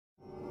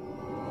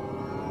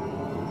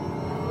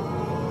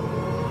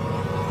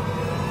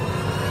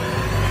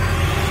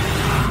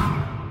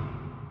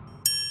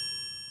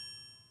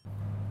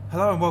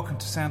Hello and welcome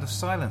to Sound of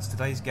Silence.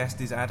 Today's guest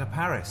is Ada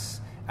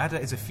Paris.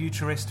 Ada is a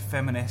futurist,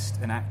 feminist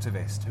and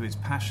activist who is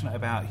passionate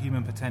about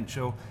human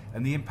potential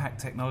and the impact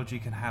technology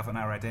can have on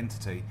our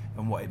identity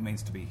and what it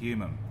means to be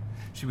human.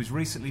 She was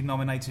recently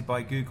nominated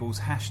by Google's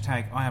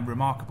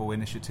 #IamRemarkable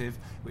initiative,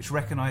 which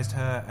recognised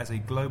her as a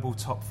global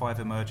top 5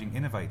 emerging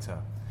innovator.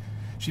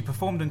 She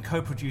performed and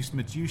co-produced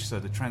Medusa,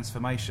 The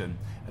Transformation,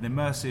 an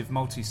immersive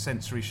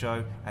multi-sensory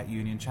show at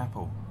Union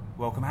Chapel.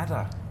 Welcome,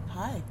 Ada.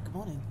 Hi, good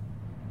morning.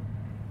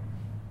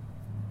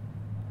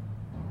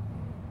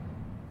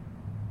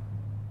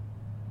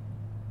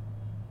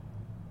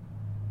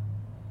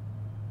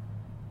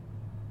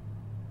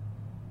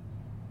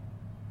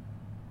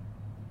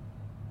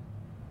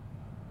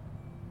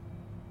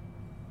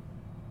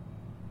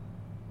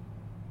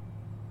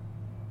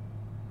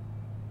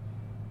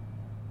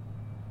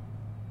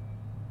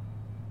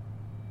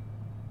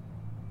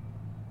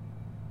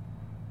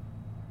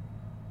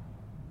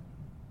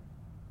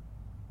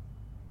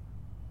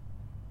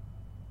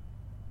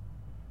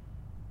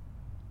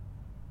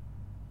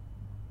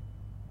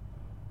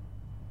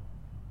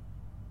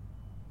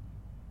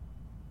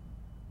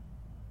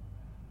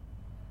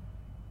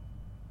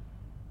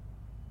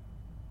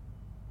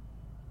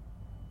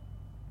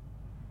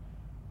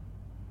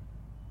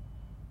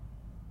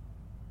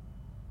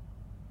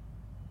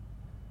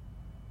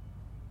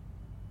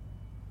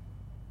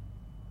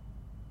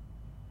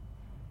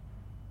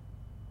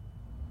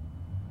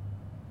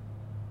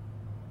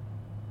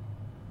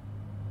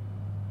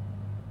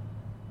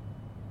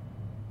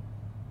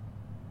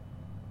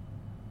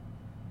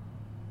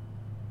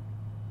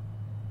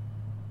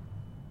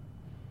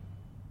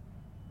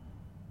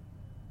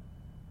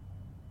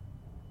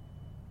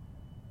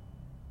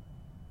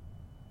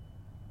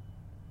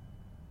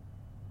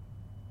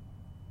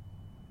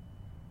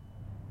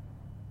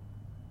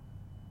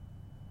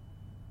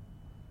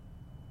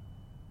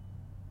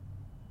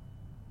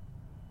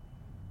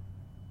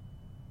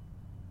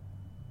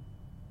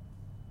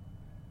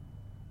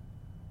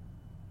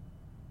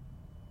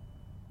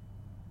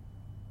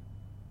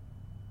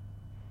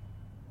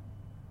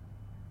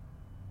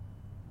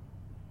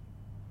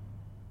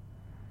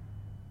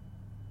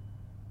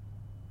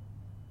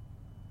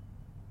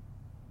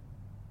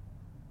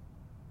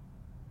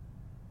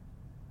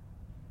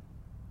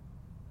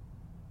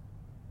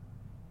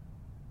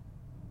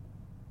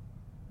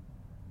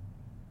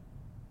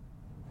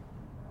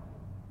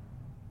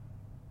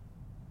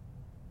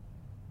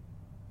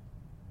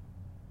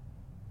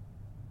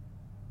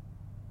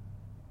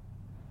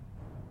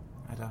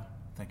 Ada,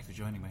 thank you for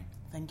joining me.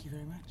 Thank you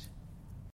very much.